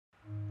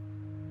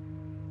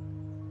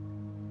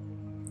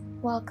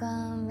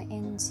Welcome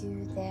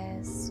into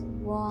this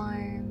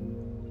warm,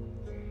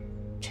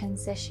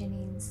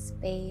 transitioning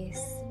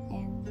space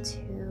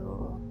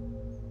into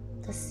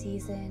the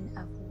season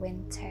of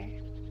winter.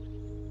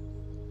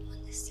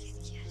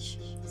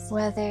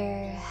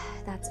 Whether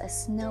that's a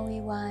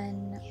snowy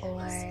one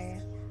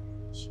or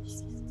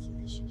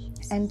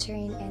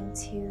entering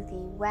into the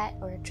wet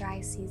or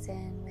dry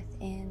season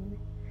within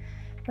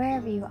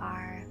wherever you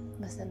are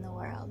within the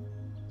world.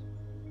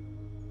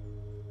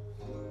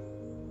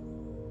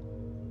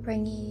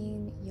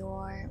 Bringing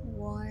your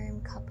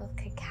warm cup of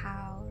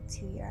cacao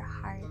to your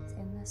heart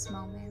in this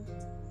moment.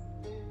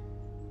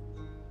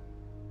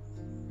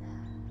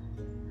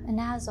 And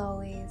as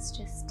always,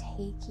 just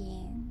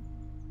taking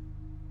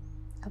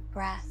a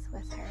breath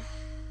with her.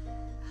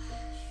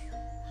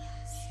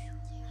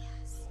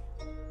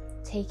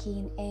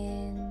 Taking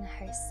in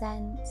her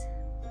scent,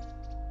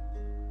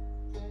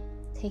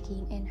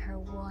 taking in her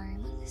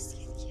warmth.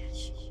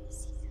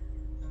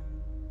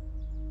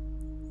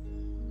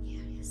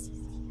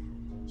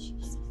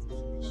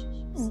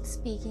 And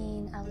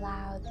speaking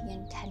aloud the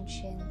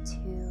intention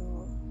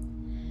to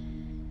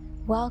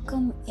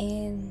welcome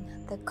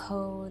in the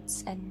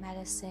codes and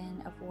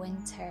medicine of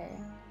winter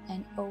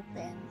and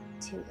open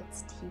to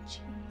its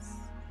teachings.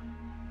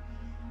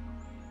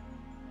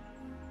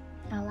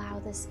 Allow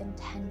this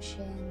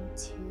intention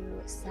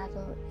to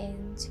settle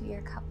into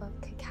your cup of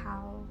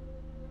cacao.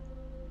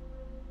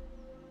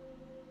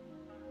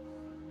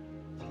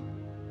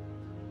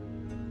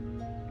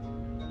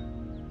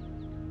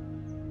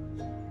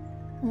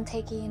 And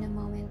taking a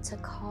moment to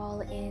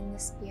call in the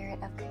spirit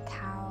of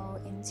cacao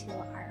into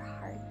our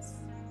hearts.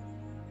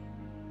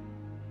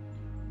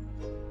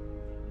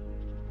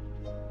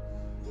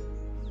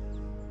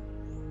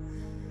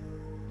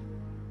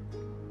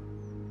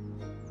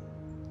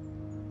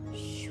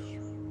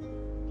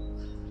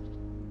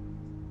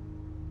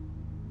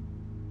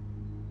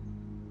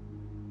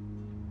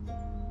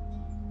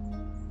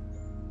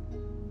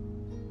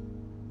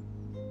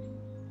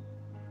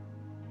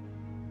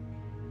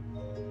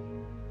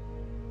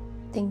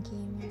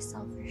 Thanking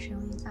yourself for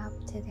showing up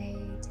today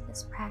to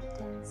this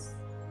practice.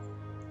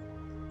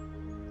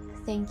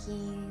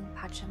 Thanking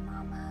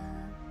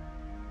Pachamama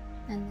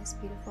and this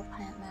beautiful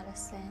plant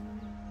medicine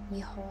we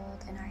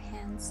hold in our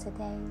hands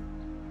today.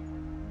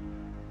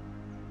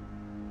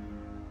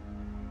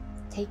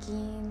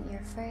 Taking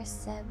your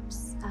first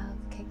sips of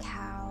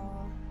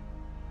cacao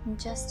and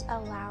just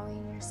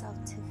allowing yourself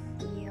to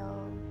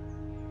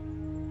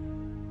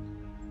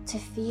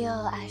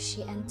feel as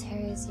she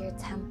enters your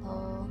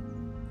temple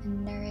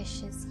and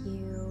nourishes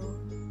you,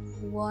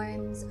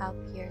 warms up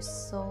your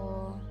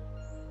soul.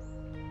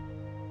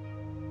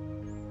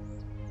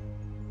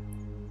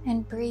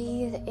 And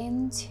breathe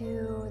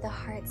into the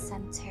heart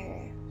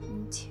center,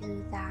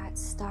 into that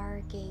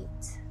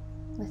stargate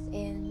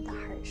within the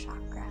heart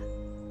chakra.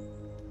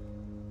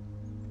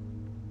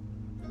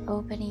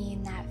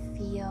 Opening that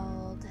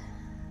field,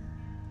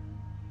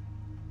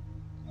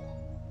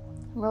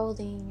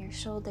 rolling your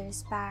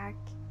shoulders back,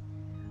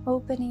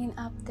 opening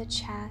up the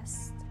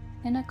chest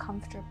in a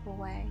comfortable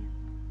way.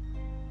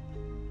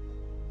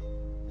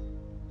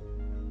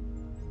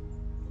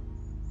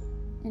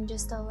 And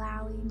just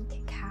allowing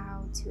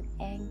cacao to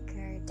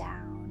anchor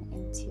down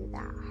into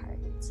that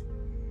heart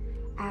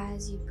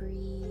as you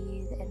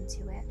breathe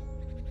into it.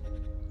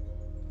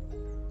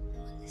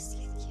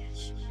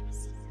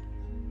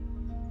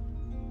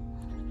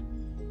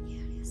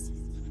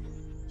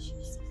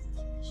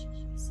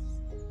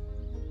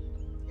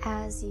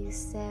 As you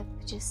sip,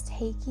 just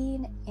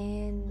taking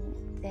in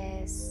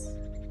this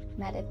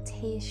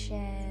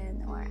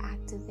meditation or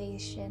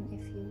activation,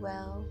 if you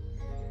will,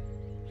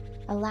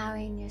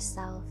 allowing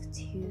yourself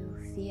to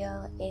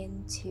feel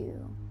into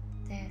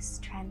this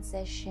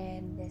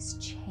transition, this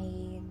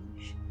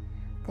change,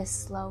 this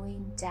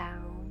slowing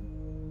down.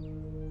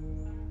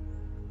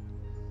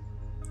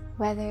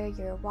 Whether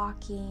you're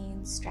walking,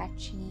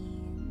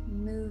 stretching,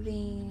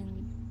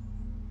 moving,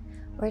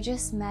 or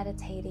just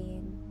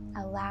meditating,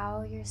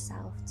 allow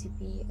yourself to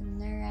be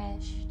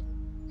nourished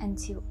and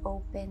to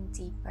open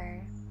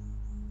deeper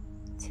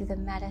to the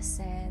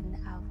medicine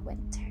of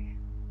winter.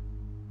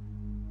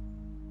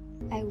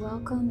 I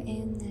welcome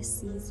in this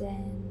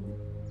season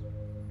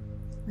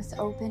with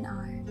open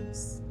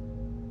arms.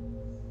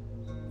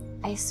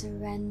 I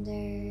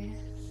surrender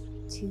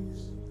to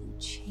the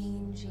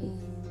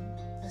changing,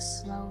 the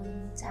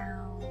slowing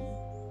down,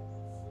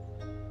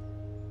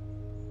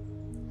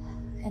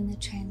 and the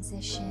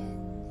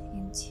transition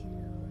into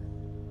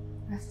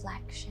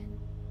reflection.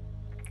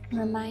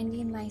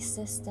 Reminding my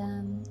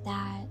system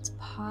that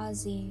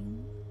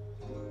pausing,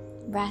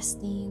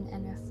 resting,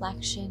 and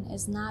reflection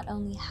is not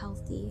only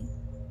healthy,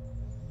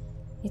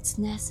 it's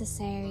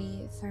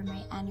necessary for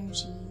my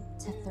energy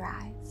to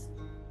thrive.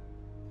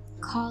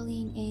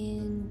 Calling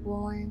in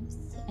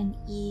warmth and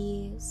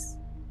ease,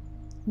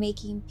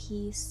 making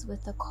peace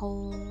with the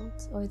cold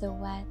or the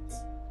wet,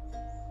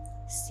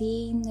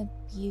 seeing the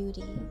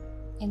beauty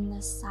in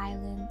the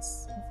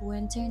silence of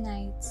winter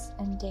nights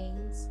and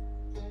days.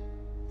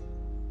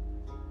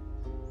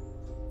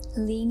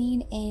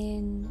 leaning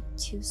in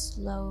to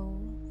slow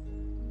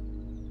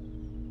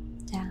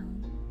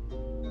down,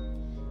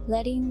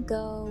 letting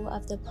go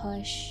of the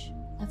push,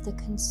 of the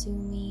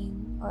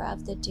consuming, or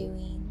of the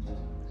doing,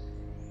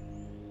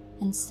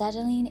 and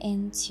settling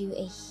into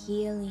a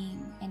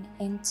healing and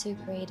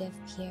integrative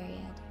period.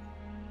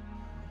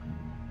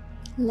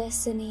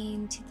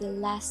 Listening to the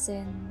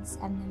lessons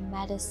and the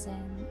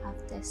medicine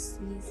of this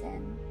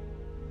season.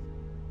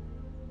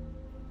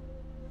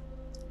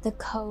 The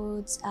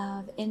codes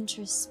of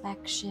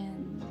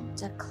introspection,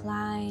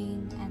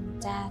 decline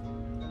and death,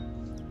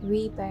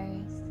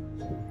 rebirth,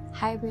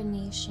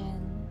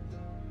 hibernation,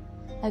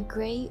 a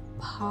great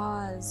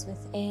pause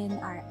within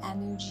our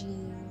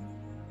energy,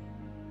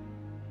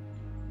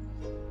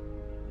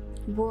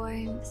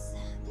 warmth,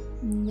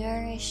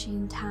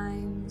 nourishing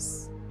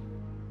times,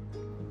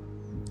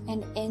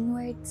 and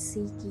inward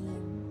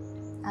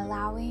seeking,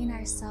 allowing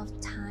ourselves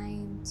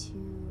time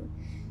to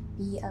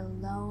be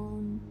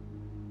alone,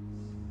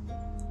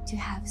 to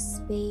have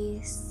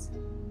space,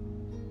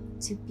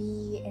 to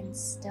be in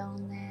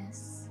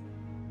stillness,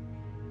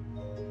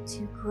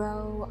 to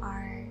grow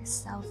our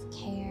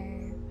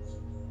self-care,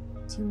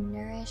 to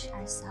nourish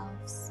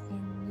ourselves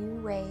in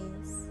new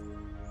ways,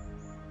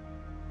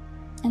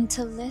 and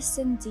to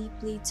listen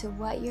deeply to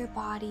what your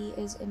body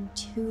is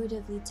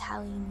intuitively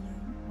telling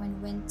you when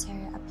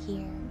winter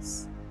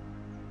appears.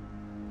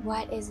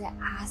 What is it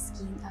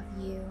asking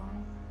of you?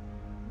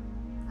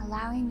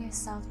 Allowing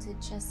yourself to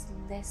just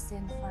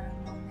listen for a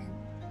moment.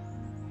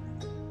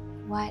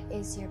 What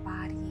is your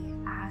body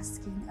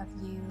asking of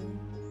you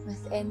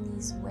within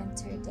these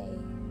winter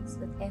days,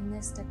 within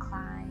this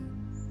decline,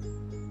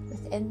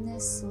 within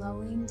this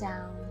slowing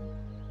down?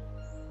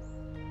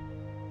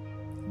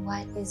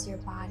 What is your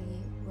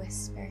body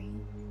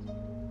whispering?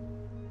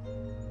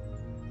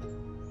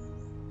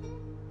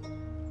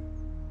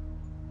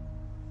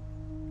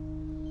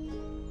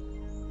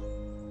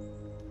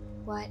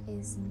 What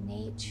is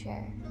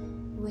nature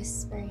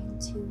whispering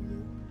to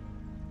you?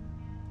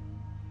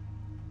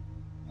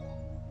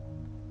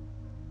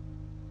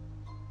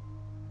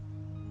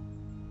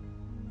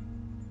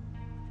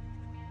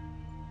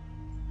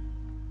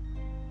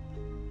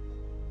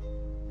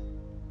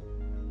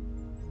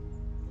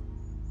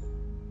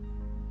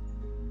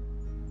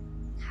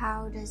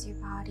 How does your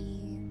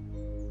body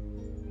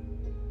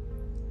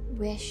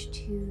wish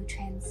to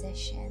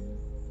transition?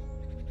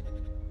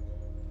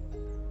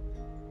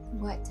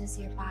 What does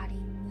your body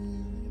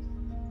need?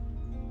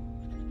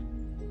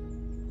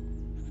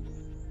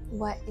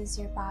 What is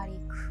your body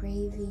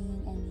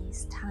craving in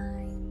these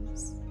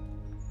times?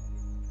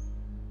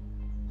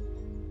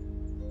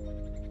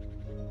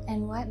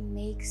 And what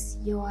makes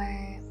your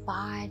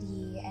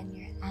body and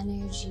your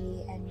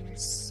energy and your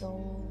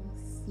soul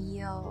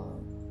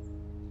feel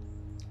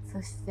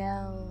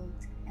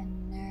fulfilled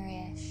and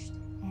nourished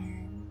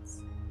and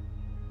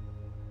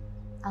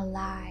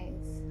alive?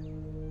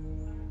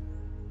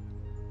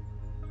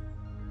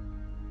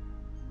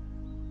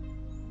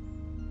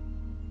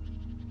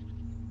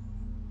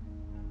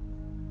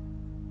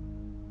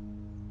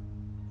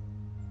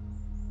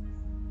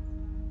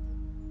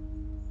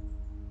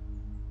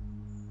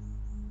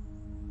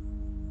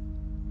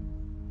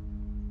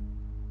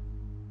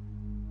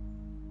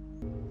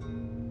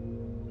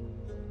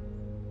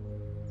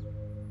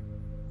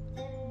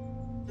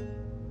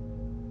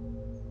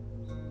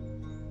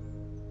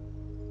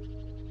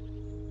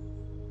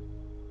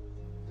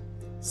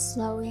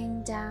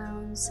 Slowing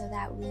down so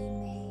that we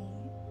may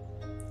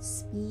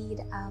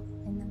speed up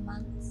in the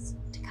months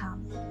to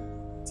come.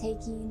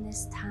 Taking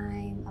this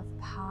time of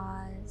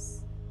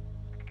pause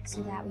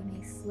so that we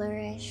may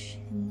flourish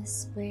in the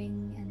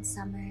spring and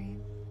summer.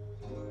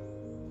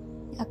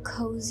 A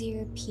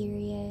cozier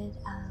period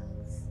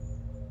of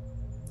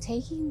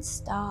taking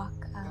stock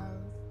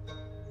of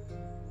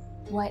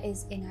what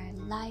is in our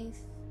life,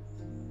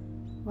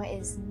 what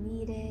is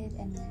needed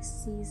in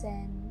this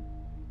season,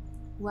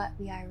 what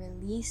we are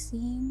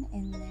releasing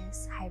in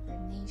this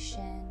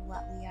hibernation,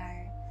 what we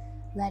are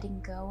letting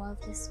go of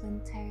this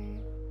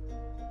winter,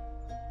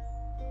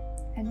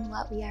 and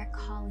what we are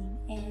calling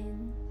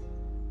in.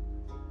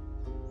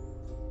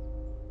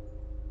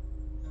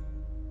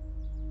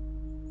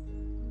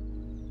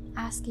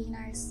 Asking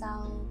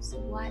ourselves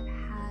what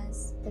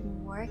has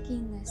been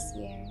working this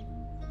year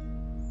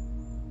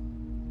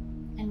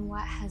and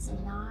what has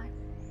not.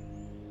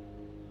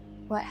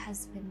 What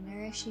has been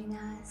nourishing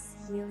us,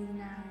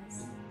 healing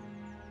us,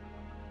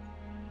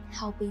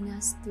 helping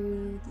us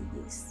through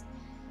these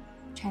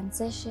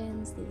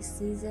transitions, these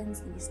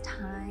seasons, these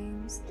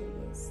times,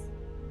 these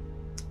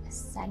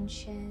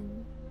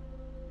ascension.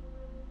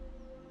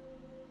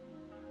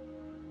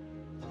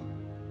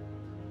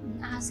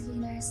 And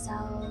asking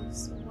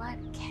ourselves, what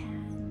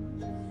can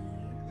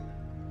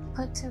we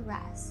put to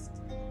rest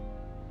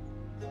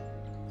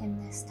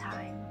in this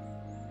time?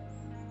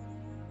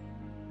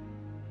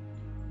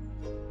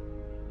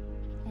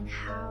 And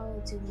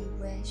how do we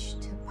wish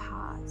to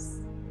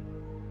pause?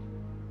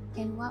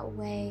 In what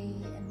way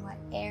and what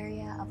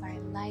area of our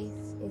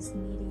life is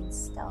needing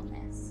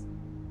stillness?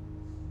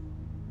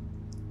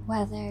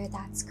 whether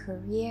that's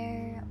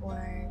career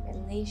or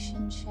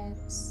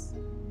relationships,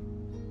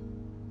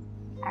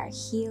 our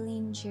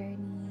healing journey,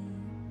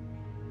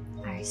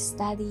 our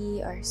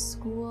study or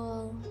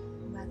school,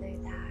 whether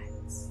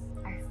that's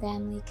our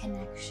family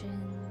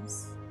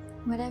connections,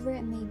 whatever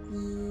it may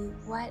be,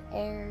 what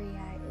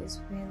area is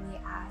really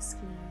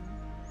asking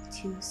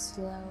to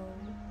slow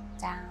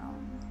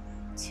down,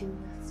 to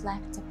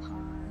reflect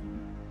upon,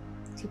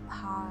 to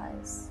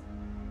pause,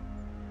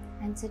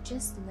 and to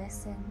just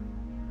listen.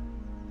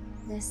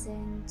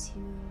 Listen to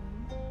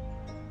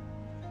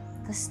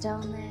the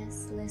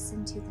stillness,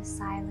 listen to the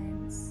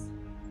silence,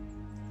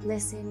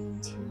 listening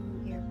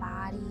to your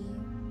body,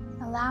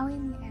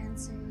 allowing the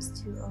answers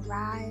to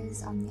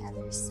arise on the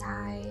other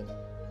side,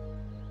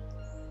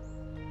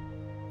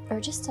 or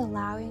just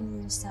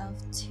allowing yourself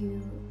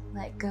to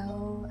let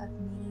go of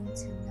needing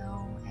to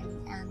know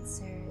any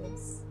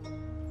answers,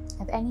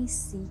 of any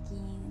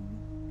seeking,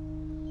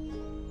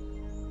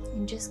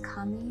 and just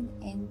coming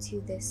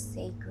into this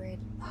sacred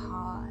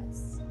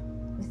pause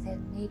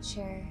within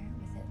nature,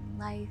 within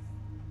life,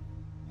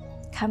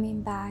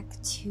 coming back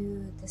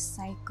to the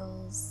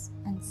cycles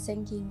and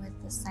syncing with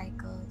the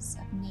cycles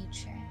of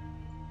nature,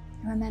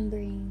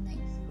 remembering that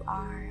you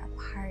are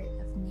a part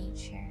of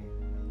nature.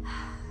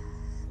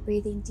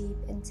 Breathing deep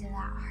into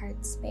that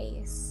heart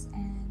space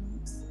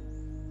and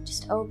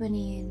just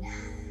opening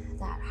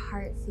that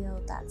heart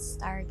field, that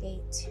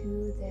stargate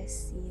to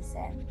this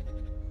season.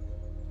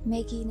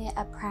 Making it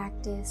a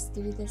practice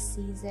through the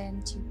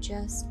season to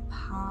just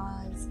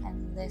pause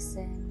and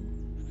listen,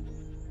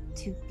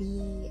 to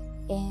be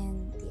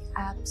in the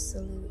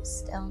absolute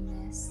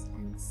stillness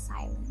and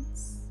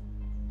silence.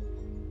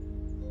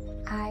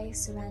 I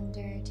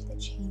surrender to the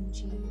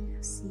changing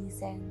of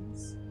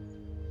seasons.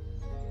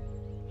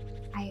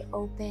 I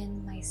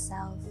open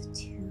myself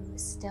to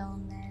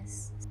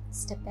stillness,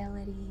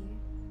 stability.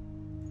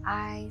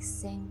 I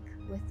sync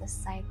with the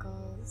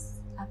cycles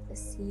of the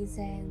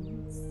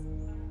seasons,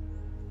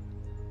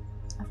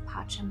 of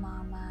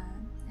Pachamama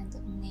and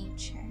of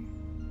nature.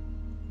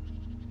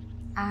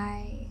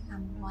 I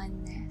am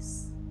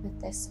oneness with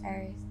this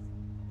earth,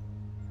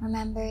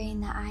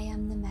 remembering that I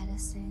am the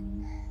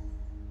medicine.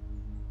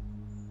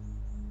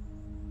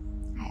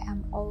 I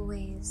am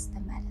always the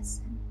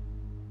medicine.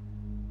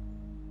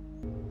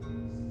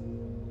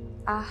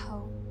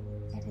 Aho,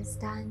 it is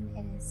done,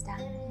 it is done,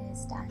 it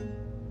is done.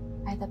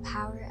 By the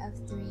power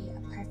of three,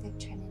 a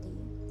perfect trinity,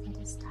 it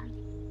is done.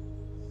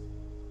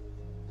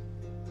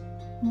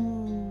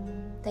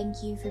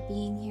 Thank you for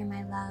being here,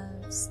 my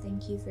loves.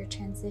 Thank you for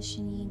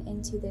transitioning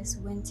into this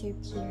winter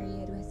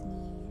period with me.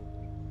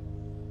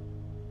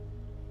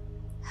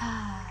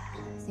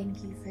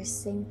 Thank you for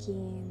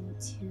sinking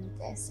to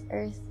this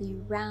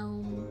earthly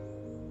realm,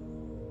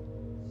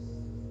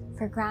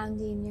 for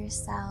grounding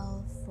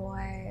yourself,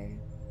 for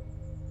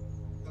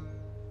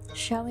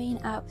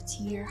showing up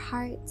to your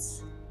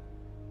hearts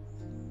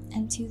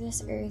and to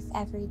this earth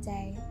every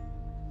day.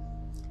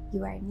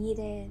 You are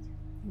needed,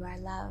 you are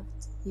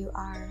loved, you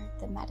are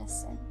the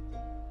medicine.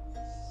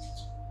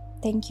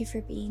 Thank you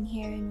for being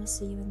here, and we'll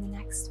see you in the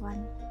next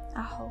one.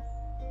 Aho.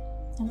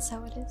 And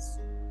so it is.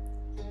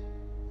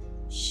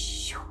 Shh.